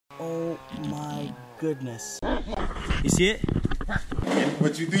Oh my goodness. You see it?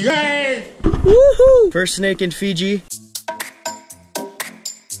 What you do? Yay! Woohoo! First snake in Fiji.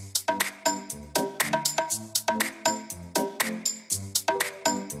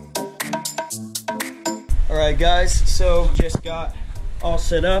 Alright guys, so just got all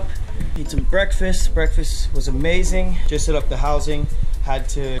set up. Eat some breakfast. Breakfast was amazing. Just set up the housing. Had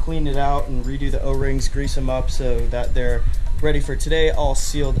to clean it out and redo the O-rings, grease them up so that they're ready for today, all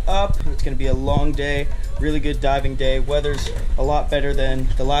sealed up. It's gonna be a long day, really good diving day. Weather's a lot better than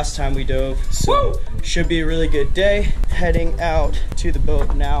the last time we dove, so should be a really good day. Heading out to the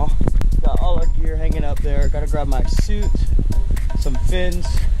boat now. Got all our gear hanging up there. Gotta grab my suit, some fins.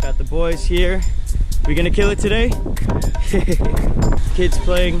 Got the boys here. We gonna kill it today? Kids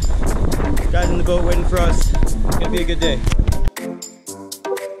playing, guys in the boat waiting for us. It's gonna be a good day.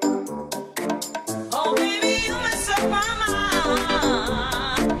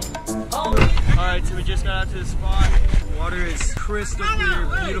 Alright, so we just got out to the spot. The water is crystal clear,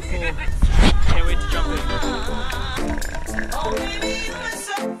 beautiful. Can't wait to jump in.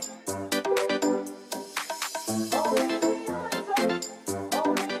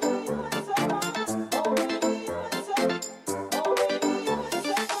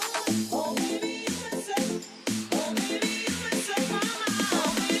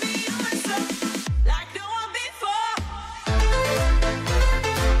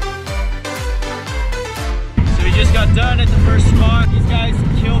 Got done at the first spot. These guys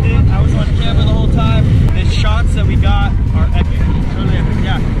killed it. I was on camera the whole time. The shots that we got are epic. Totally epic.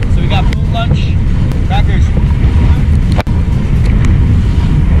 Yeah. So we got boat lunch, crackers.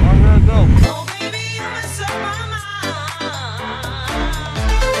 Oh, we're gonna go.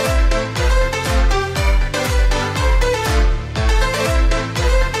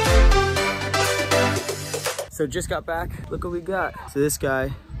 So just got back. Look what we got. So this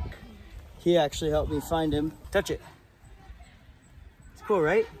guy, he actually helped me find him. Touch it. It's cool,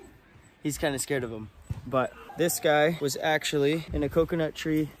 right? He's kind of scared of him. But this guy was actually in a coconut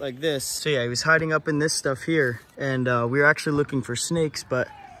tree like this. So yeah, he was hiding up in this stuff here. And we were actually looking for snakes, but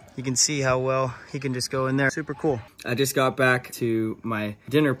you can see how well he can just go in there. Super cool. I just got back to my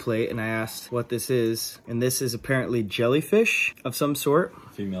dinner plate and I asked what this is. And this is apparently jellyfish of some sort.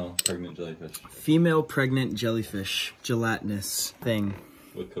 Female pregnant jellyfish. Female pregnant jellyfish. Gelatinous thing.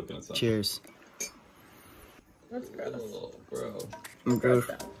 With coconut sauce. Cheers. That's gross. Oh, bro.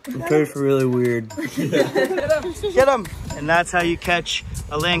 It tastes really weird. Get him! And that's how you catch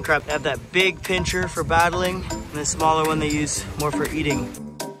a land crab. They have that big pincher for battling and the smaller one they use more for eating.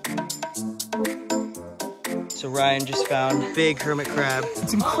 So Ryan just found big hermit crab.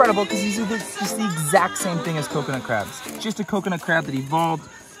 It's incredible because these are just the exact same thing as coconut crabs. It's just a coconut crab that evolved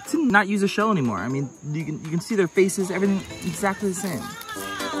to not use a shell anymore. I mean, you can see their faces, everything exactly the same.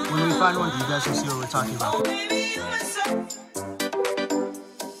 When we find one, you guys will see what we're talking about.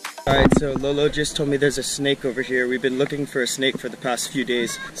 Alright, so Lolo just told me there's a snake over here. We've been looking for a snake for the past few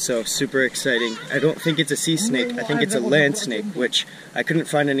days, so super exciting. I don't think it's a sea snake, I think it's a land snake, which I couldn't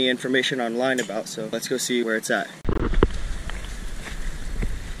find any information online about, so let's go see where it's at.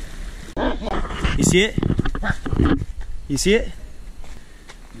 You see it? You see it?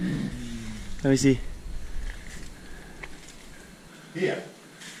 Let me see. Here.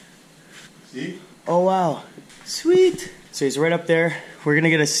 See? Oh wow, sweet. So he's right up there. We're gonna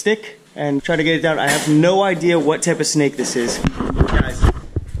get a stick and try to get it down. I have no idea what type of snake this is. Guys,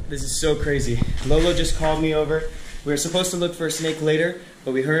 this is so crazy. Lolo just called me over. We were supposed to look for a snake later,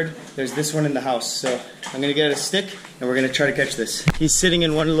 but we heard there's this one in the house. So I'm gonna get a stick and we're gonna try to catch this. He's sitting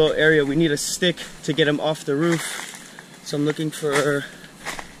in one little area. We need a stick to get him off the roof. So I'm looking for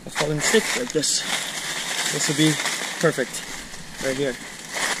a falling stick like this. This will be perfect right here.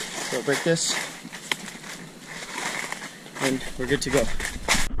 So I'll break this and we're good to go.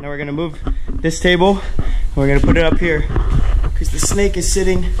 Now we're gonna move this table and we're gonna put it up here because the snake is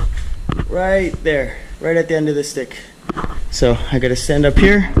sitting right there, right at the end of the stick. So I gotta stand up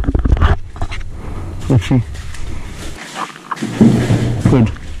here.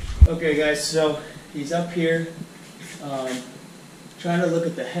 Good. Okay guys, so he's up here. Trying to look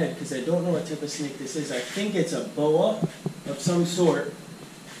at the head because I don't know what type of snake this is. I think it's a boa of some sort.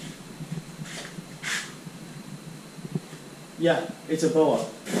 Yeah, it's a boa.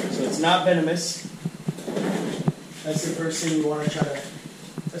 So it's not venomous. That's the first thing you want to try to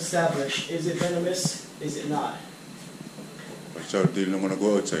establish. Is it venomous? Is it not? So do you want to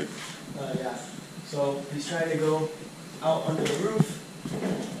go outside? Yeah. So he's trying to go out under the roof.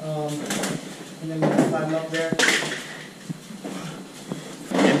 And then we're going to climb up there.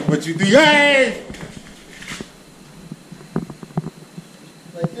 What you do? Yay!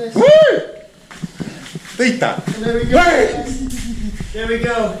 Like like this. Tita. And there we go. There we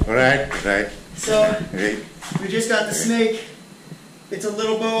go. Alright, right. So, Right. we just got the snake. It's a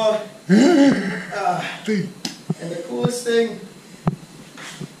little boa. And the coolest thing,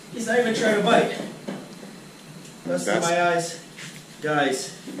 he's not even trying to bite. Rest of my eyes.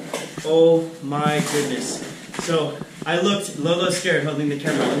 Guys, oh my goodness. So, I looked, Lolo's scared holding the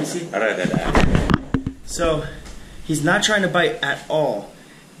camera. Let me see. So, he's not trying to bite at all.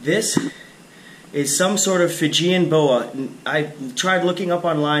 This is some sort of Fijian boa. I tried looking up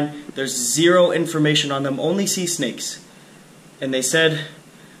online. There's zero information on them, only sea snakes. And they said,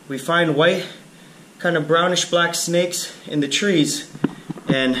 we find white, kind of brownish black snakes in the trees.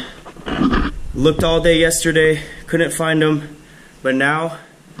 And looked all day yesterday, couldn't find them. But now,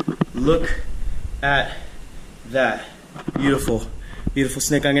 look at that. Beautiful, beautiful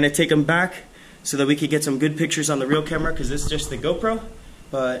snake. I'm gonna take him back so that we could get some good pictures on the real camera, because this is just the GoPro.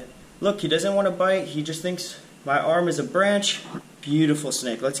 But look, he doesn't want to bite. He just thinks my arm is a branch. Beautiful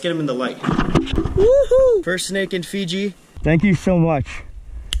snake. Let's get him in the light. Woohoo! First snake in Fiji. Thank you so much.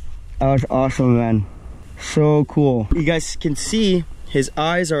 That was awesome, man. So cool. You guys can see his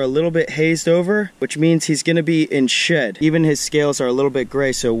eyes are a little bit hazed over, which means he's gonna be in shed. Even his scales are a little bit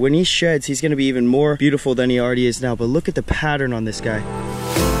gray, so when he sheds, he's gonna be even more beautiful than he already is now. But look at the pattern on this guy.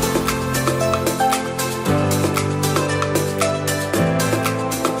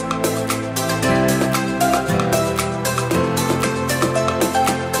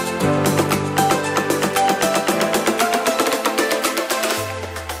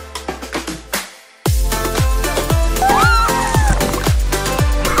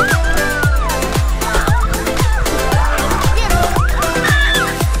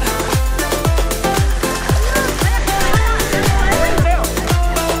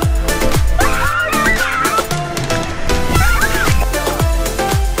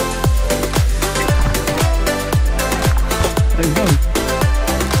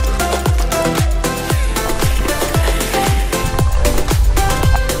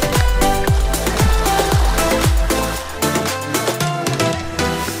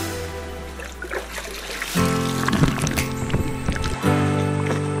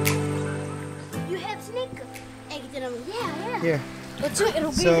 Here.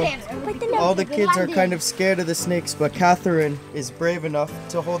 So, all the kids are kind of scared of the snakes, but Catherine is brave enough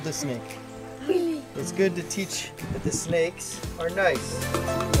to hold the snake. It's good to teach that the snakes are nice.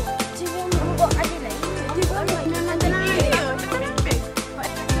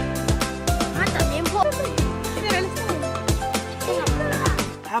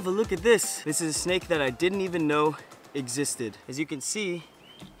 Have a look at this. This is a snake that I didn't even know existed. As you can see,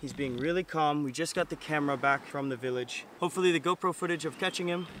 he's being really calm. We just got the camera back from the village. Hopefully the GoPro footage of catching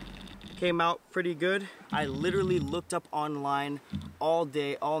him came out pretty good. I literally looked up online all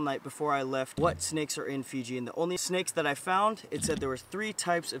day, all night before I left what snakes are in Fiji, and the only snakes that I found, it said there were 3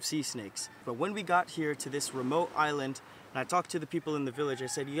 types of sea snakes. But when we got here to this remote island, and I talked to the people in the village, I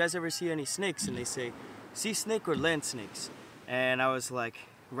said, you guys ever see any snakes? And they say, sea snake or land snakes? And I was like,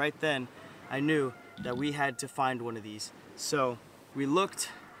 right then, I knew that we had to find one of these. So we looked,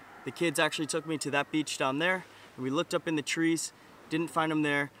 the kids actually took me to that beach down there, and we looked up in the trees, didn't find them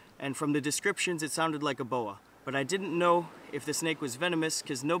there, and from the descriptions it sounded like a boa. But I didn't know if the snake was venomous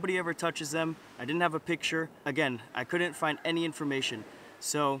because nobody ever touches them. I didn't have a picture. Again, I couldn't find any information.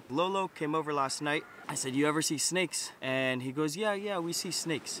 So Lolo came over last night. I said, you ever see snakes? And he goes, yeah, we see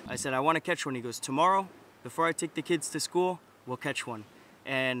snakes. I said, I want to catch one. He goes, tomorrow, before I take the kids to school, we'll catch one.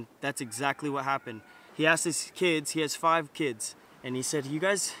 And that's exactly what happened. He asked his kids, he has 5 kids, and he said, you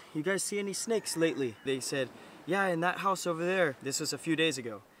guys see any snakes lately? They said, yeah, in that house over there. This was a few days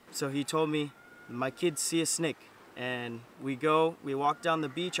ago. So he told me, my kids see a snake. And we walk down the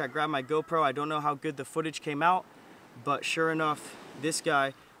beach, I grab my GoPro. I don't know how good the footage came out, but sure enough, this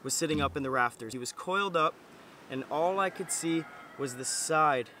guy was sitting up in the rafters. He was coiled up, and all I could see was the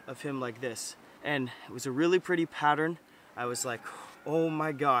side of him like this. And it was a really pretty pattern. I was like, oh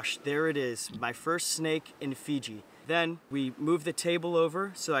my gosh, there it is, my first snake in Fiji. Then we moved the table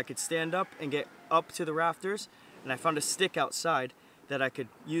over so I could stand up and get up to the rafters, and I found a stick outside that I could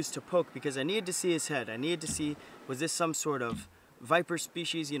use to poke because I needed to see his head. I needed to see, was this some sort of viper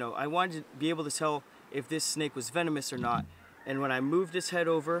species? You know, I wanted to be able to tell if this snake was venomous or not. And when I moved his head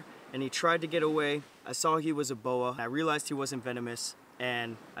over and he tried to get away, I saw he was a boa. I realized he wasn't venomous,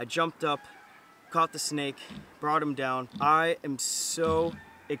 and I jumped up, caught the snake, brought him down. I am so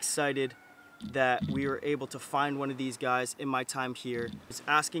excited that we were able to find one of these guys in my time here. I was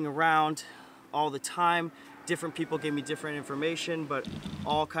asking around all the time. Different people gave me different information, but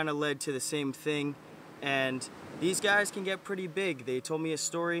all kind of led to the same thing. And These guys can get pretty big. They told me a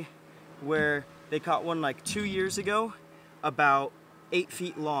story where they caught one like 2 years ago, about 8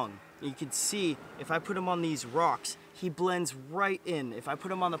 feet long. You can see if I put him on these rocks, he blends right in. If I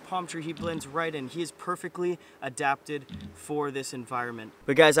put him on the palm tree, he blends right in. He is perfectly adapted for this environment.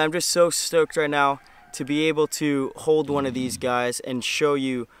 But guys, I'm just so stoked right now to be able to hold one of these guys and show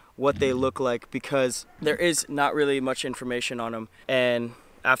you what they look like, because there is not really much information on them. And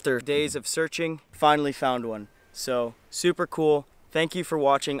after days of searching, finally found one. So super cool. Thank you for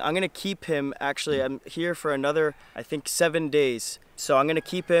watching. I'm gonna keep him, actually I'm here for another, I think 7 days. So I'm gonna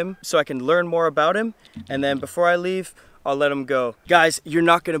keep him so I can learn more about him. And then before I leave, I'll let him go. Guys, you're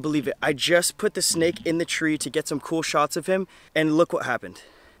not gonna believe it. I just put the snake in the tree to get some cool shots of him, and look what happened.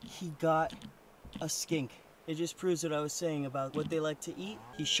 He got a skink. It just proves what I was saying about what they like to eat.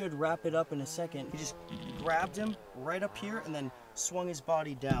 He should wrap it up in a second. He just grabbed him right up here and then swung his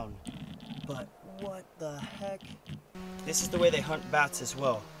body down. But what the heck? This is the way they hunt bats as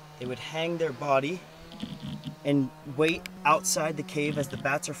well. They would hang their body and wait outside the cave as the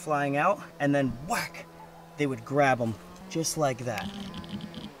bats are flying out, and then whack, they would grab them just like that.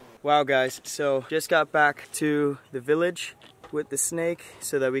 Wow guys, so just got back to the village with the snake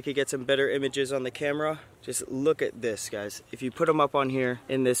so that we could get some better images on the camera. Just look at this, guys. If you put him up on here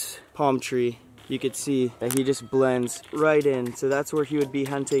in this palm tree, you could see that he just blends right in. So that's where he would be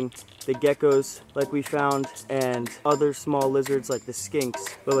hunting the geckos like we found, and other small lizards like the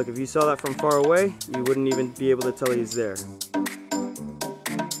skinks. But look, if you saw that from far away, you wouldn't even be able to tell he's there.